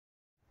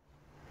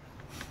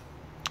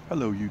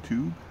Hello,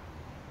 YouTube.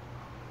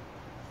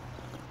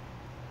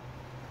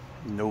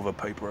 Nova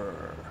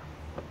Piper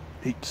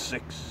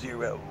 860.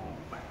 So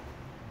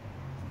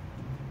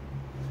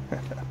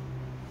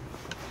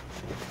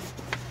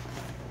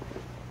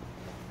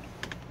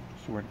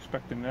we're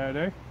expecting that,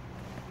 eh?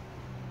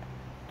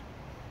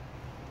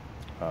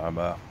 I'm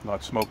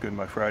not smoking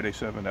my Friday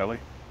 7 Ellie,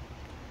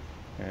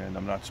 and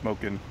I'm not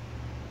smoking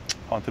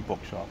Haunted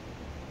Bookshop.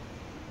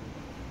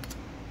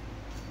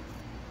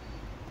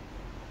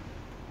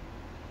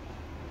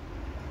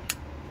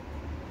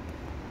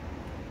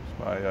 It's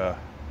my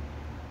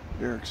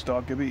Eric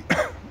Stockeby,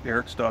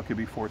 Eric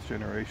Stockeby 4th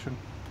generation,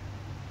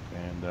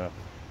 and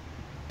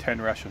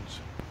 10 Russians.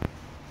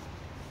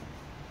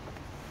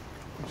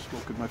 I'm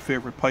smoking my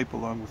favorite pipe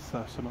along with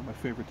some of my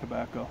favorite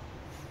tobacco.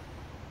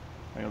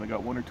 I only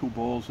got 1 or 2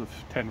 bowls of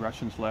 10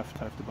 Russians left.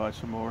 I have to buy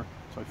some more,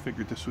 so I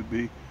figured this would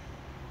be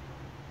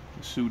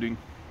a suiting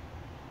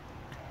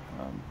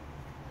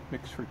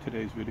mix for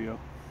today's video.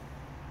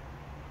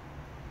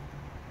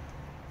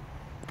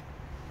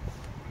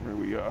 Here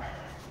we are.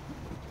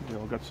 We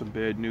all got some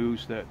bad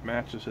news that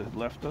Matches had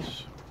left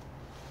us.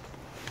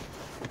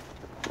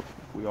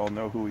 We all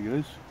know who he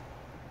is.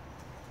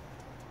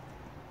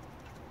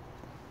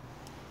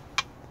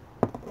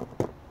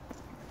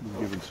 He's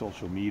giving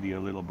social media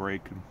a little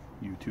break, and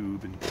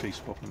YouTube and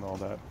Facebook and all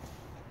that.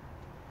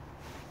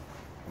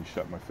 I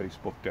shut my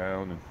Facebook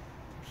down and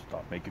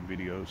stopped making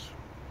videos.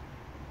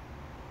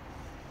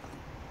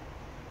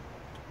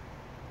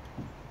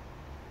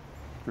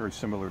 Very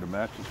similar to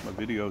Matches. My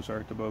videos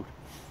aren't about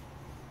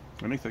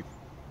anything.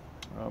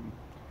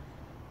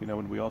 You know,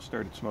 when we all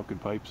started smoking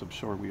pipes, I'm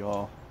sure we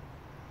all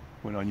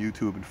went on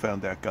YouTube and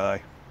found that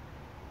guy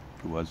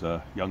who was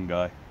a young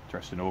guy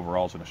dressed in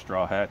overalls and a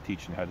straw hat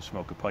teaching how to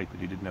smoke a pipe,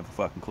 and he didn't have a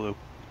fucking clue.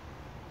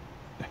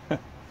 You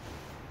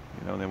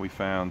know, then we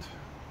found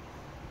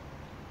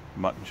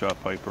Mutton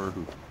Shop Piper,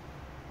 who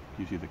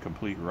gives you the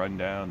complete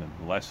rundown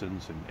and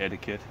lessons and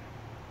etiquette.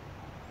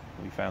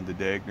 We found the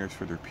Dagners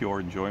for their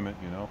pure enjoyment,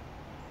 you know.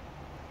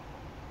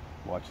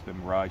 Watch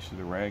them rise to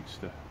the ranks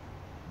to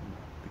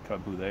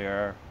become who they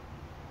are.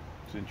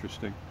 It's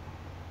interesting.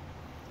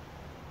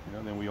 You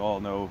know, then we all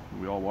know,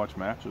 we all watch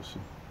Matches.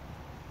 And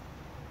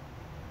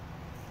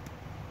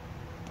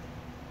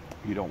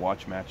you don't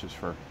watch Matches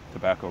for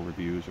tobacco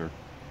reviews or,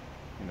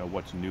 you know,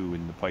 what's new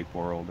in the pipe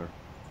world or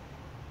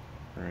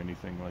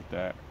anything like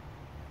that.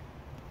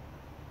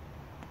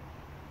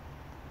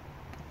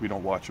 We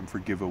don't watch them for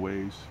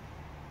giveaways.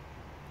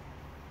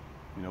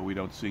 You know, we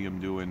don't see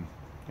them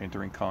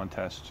entering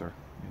contests or,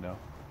 you know,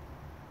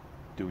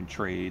 doing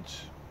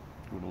trades,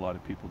 what a lot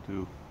of people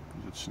do,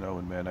 because it's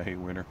snowing, man, I hate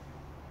winter.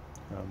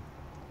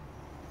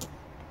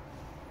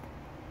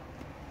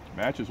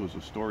 Matches was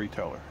a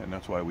storyteller, and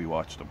that's why we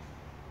watched him.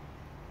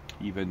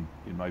 Even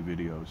in my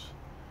videos,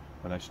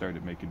 when I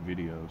started making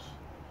videos,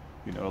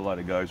 you know, a lot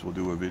of guys will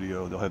do a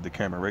video, they'll have the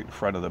camera right in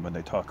front of them and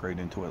they talk right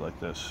into it like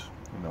this.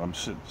 You know, I'm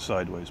sitting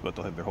sideways, but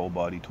they'll have their whole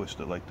body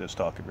twisted like this,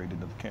 talking right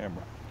into the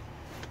camera.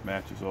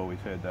 Matches always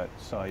had that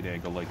side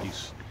angle, like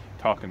he's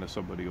talking to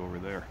somebody over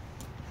there.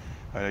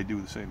 I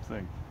do the same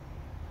thing.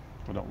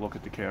 I don't look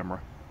at the camera,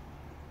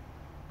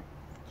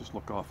 just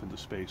look off into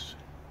space.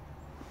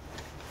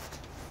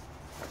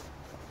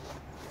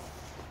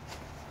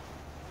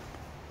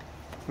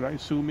 But I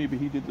assume maybe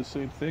he did the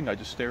same thing. I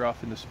just stare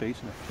off into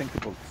space and I think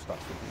about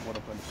stuff and what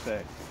I'm going to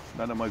say.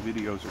 None of my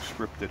videos are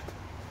scripted.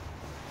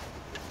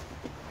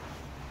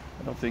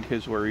 I don't think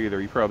his were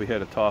either. He probably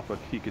had a topic.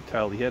 He could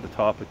tell he had a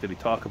topic that he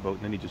talked about,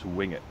 and then he just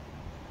wing it.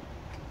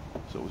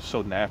 So it was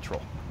so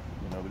natural,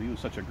 you know. But he was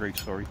such a great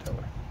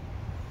storyteller.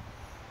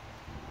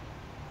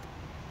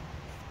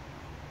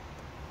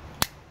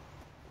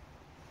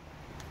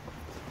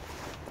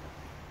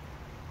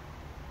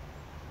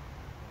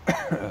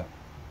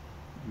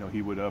 You know,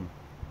 he would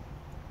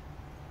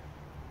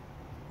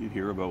you'd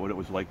hear about what it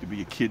was like to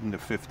be a kid in the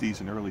 50s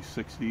and early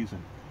 60s,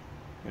 and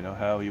you know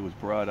how he was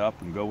brought up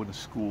and going to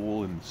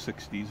school in the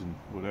 60s and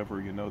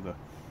whatever, you know, the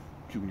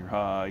junior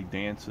high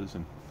dances,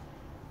 and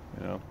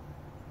you know,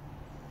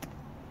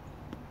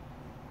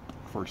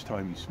 first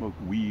time he smoked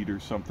weed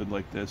or something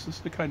like this. This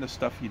is the kind of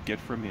stuff you'd get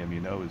from him,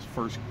 you know, his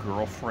first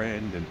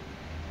girlfriend, and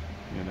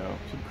you know,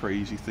 some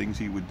crazy things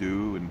he would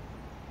do, and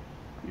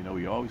you know,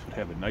 he always would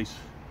have a nice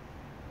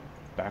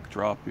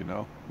backdrop, you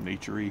know,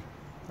 nature-y,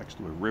 next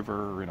to a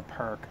river or in a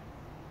park.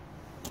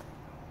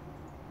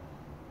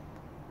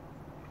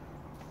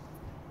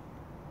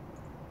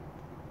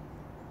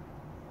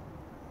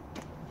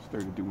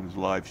 Started doing his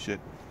live shit,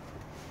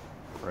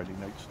 Friday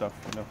night stuff,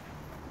 you know.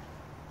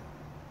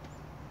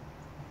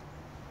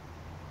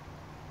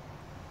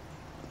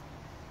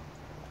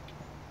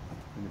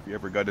 And if you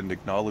ever got an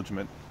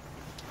acknowledgement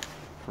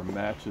from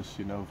Matches,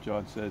 you know, if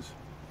John says,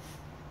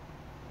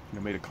 you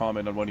know, made a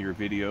comment on one of your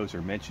videos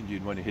or mentioned you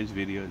in one of his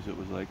videos, it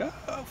was like,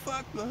 oh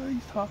fuck,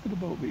 he's talking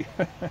about me.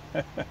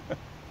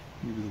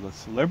 He was a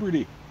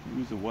celebrity. He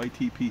was a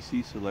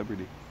YTPC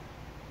celebrity.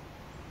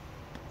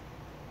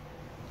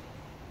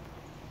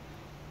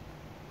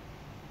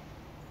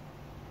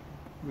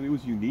 But it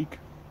was unique.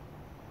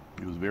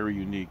 It was very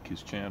unique,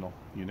 his channel.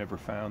 You never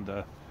found,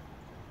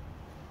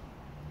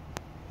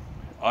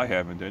 I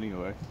haven't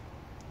anyway.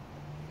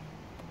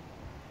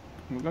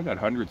 I got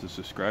hundreds of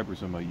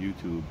subscribers on my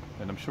YouTube,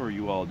 and I'm sure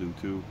you all do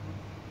too.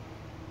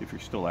 If you're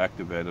still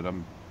active at it,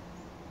 every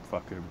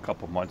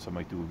couple months I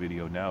might do a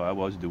video now. I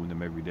was doing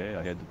them every day.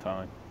 I had the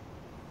time.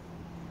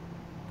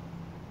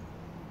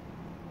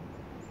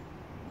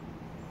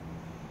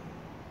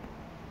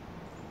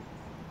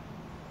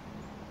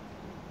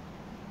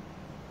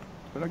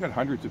 But I got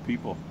hundreds of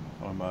people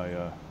on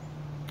my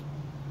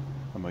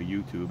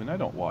YouTube, and I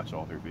don't watch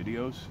all their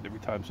videos. Every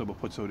time someone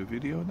puts out a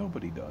video,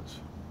 nobody does.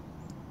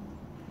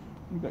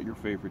 You got your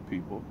favorite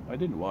people. I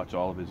didn't watch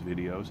all of his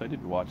videos. I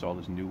didn't watch all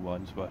his new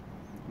ones, but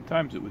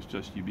sometimes it was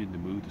just you'd be in the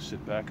mood to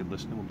sit back and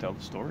listen to him tell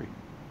the story.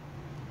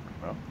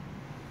 Well,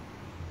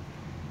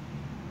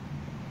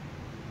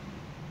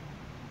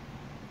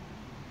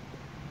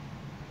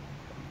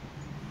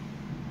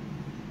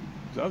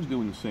 so I was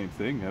doing the same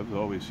thing. I was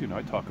always,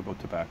 I talk about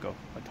tobacco.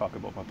 I talk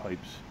about my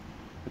pipes.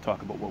 I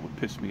talk about what would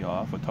piss me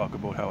off. I talk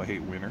about how I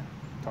hate winter.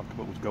 I talk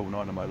about what's going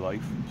on in my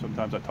life.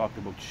 Sometimes I talked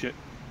about shit.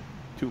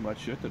 Too much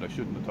shit that I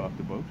shouldn't have talked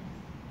about.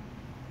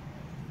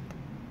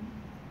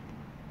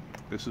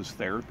 This is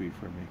therapy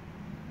for me.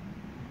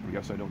 I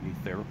guess I don't need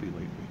therapy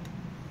lately.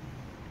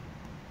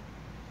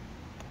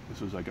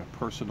 This is like a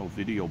personal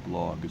video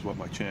blog is what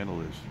my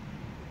channel is.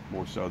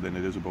 More so than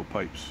it is about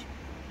pipes.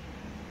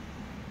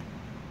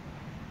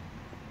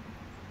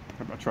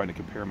 I'm not trying to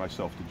compare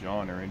myself to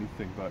John or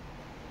anything, but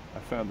I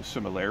found the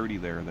similarity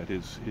there that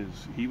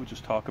he would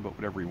just talk about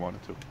whatever he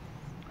wanted to.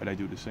 And I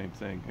do the same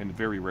thing. And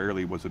very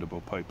rarely was it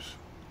about pipes.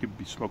 He would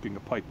be smoking a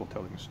pipe while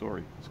telling a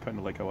story. It's kind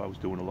of like how I was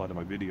doing a lot of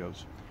my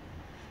videos.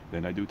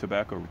 Then I do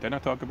tobacco. Then I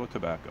talk about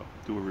tobacco.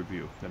 Do a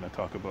review. Then I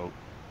talk about,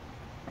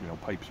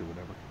 pipes or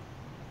whatever.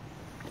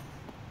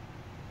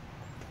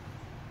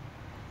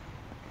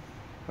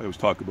 I always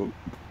talk about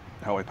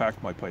how I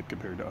packed my pipe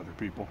compared to other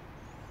people.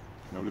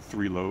 The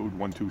 3-load,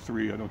 1, 2,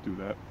 3. I don't do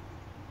that.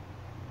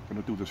 I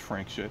don't do this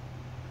Frank shit.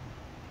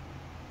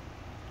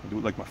 I do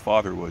it like my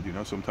father would,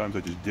 Sometimes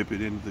I just dip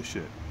it into the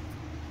shit.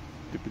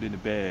 Dip it in the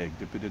bag,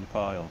 dip it in the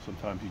pile.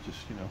 Sometimes you just,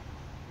 you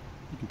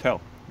can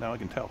tell. Now I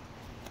can tell.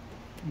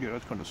 Yeah,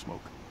 that's going to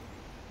smoke.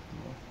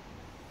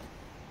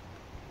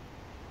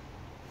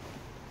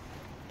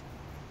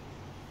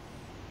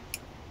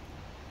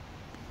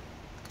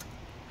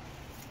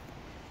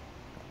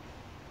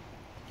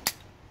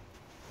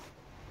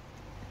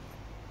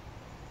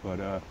 But,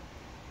 I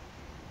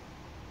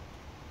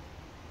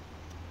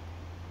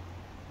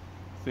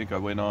think I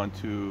went on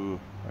to,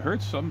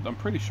 I'm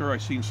pretty sure I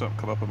seen something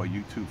come up on my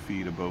YouTube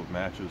feed about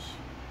matches.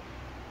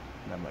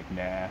 And I'm like,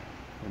 nah.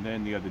 And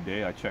then the other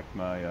day I checked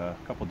a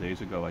couple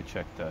days ago, I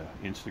checked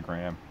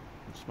Instagram.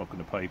 I'm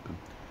smoking a pipe. And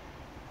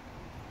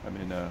I'm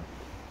in a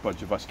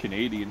bunch of us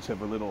Canadians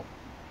have a little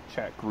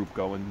chat group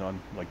going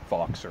on like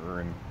Voxer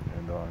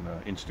and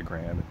on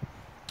Instagram.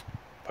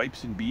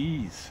 Pipes and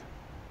Bees.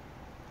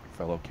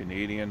 Fellow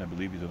Canadian, I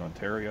believe he's in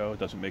Ontario.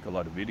 Doesn't make a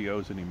lot of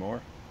videos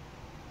anymore.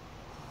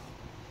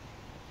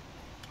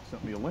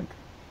 Sent me a link.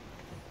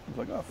 I was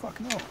like, oh fuck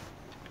no.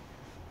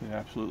 He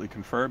absolutely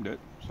confirmed it,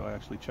 so I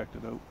actually checked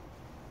it out.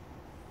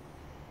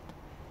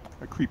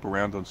 I creep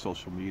around on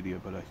social media,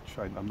 but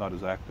I'm not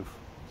as active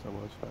as I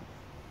was. But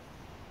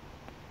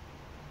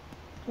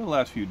the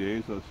last few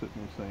days I was sitting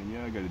there saying,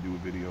 yeah, I got to do a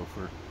video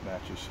for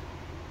matches.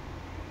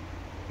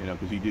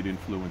 Because he did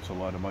influence a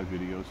lot of my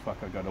videos. Fuck,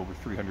 I got over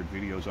 300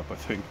 videos up, I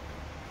think.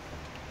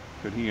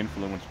 But he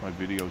influenced my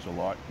videos a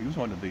lot. He was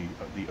one of the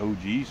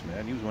OGs,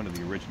 man. He was one of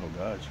the original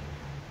guys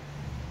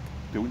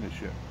doing this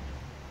shit.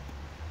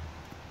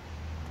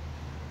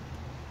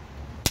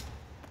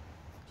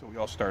 So we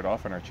all start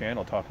off on our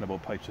channel talking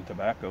about pipes and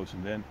tobaccos,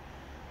 and then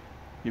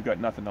you've got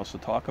nothing else to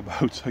talk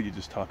about, so you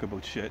just talk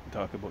about shit and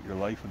talk about your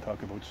life and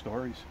talk about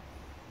stories.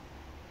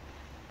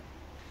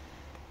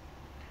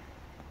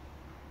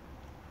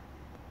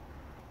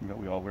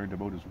 We all learned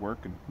about his work,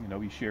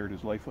 and he shared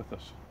his life with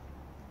us.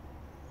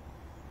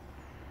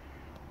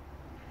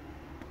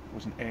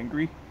 Wasn't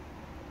angry.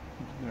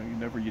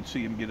 You'd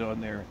see him get on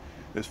there,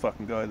 this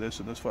fucking guy this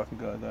and this fucking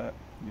guy that.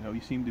 He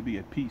seemed to be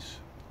at peace.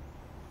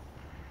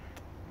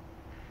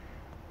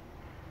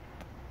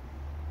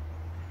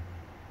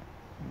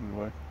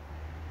 Anyway.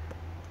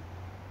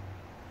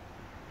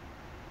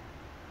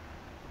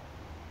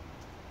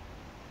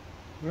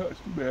 Well, it's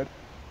too bad.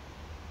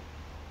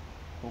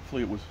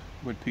 Hopefully it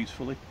went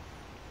peacefully.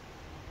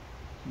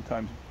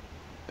 Sometimes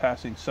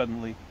passing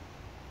suddenly.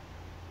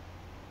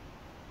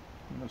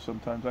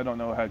 Sometimes I don't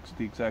know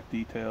the exact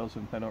details,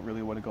 and I don't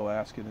really want to go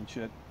asking and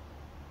shit.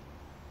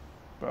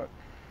 But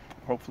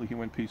hopefully he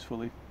went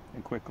peacefully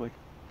and quickly.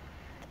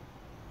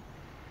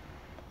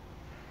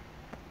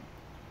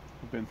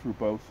 I've been through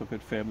both. I've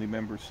had family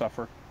members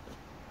suffer.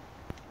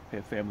 I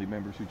had family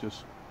members who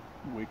just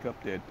wake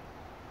up dead.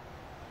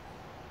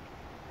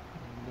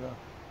 And,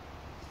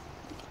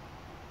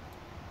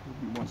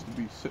 nobody wants to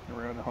be sitting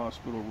around a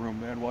hospital room,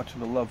 man,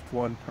 watching a loved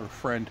one or a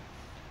friend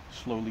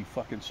slowly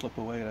fucking slip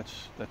away.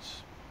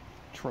 That's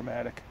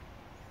traumatic.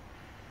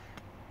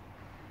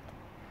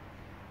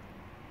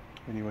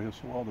 anyway,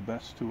 so all the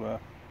best to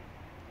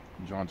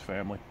John's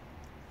family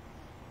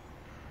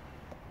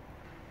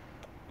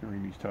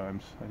during these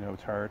times. I know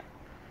it's hard.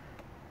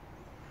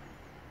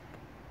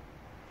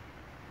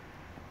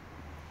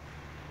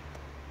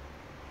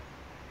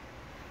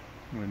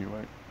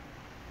 Anyway.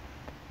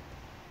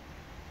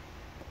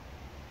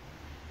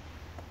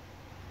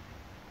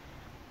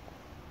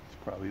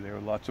 It's probably there.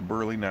 Lots of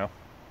burley now.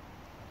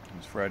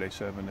 It's Friday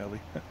Savinelli.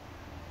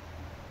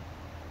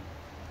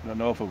 I don't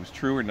know if it was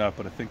true or not,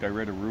 but I think I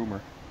read a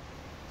rumor.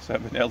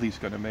 Savinelli's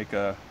going to make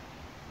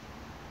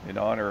in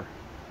honor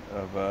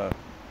of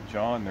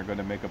John, they're going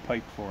to make a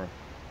pipe for him.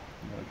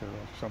 You know,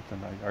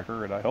 something I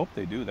heard. I hope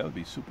they do. That would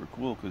be super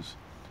cool because,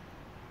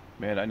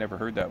 man, I never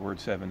heard that word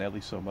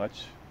Savinelli so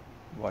much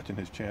watching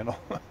his channel.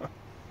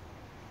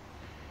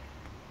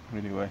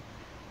 Anyway.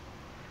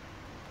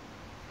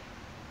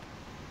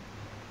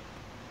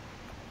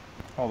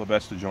 All the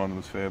best to John and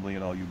his family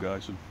and all you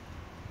guys and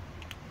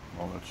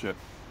all that shit.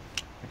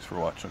 Thanks for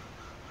watching.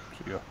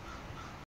 See ya.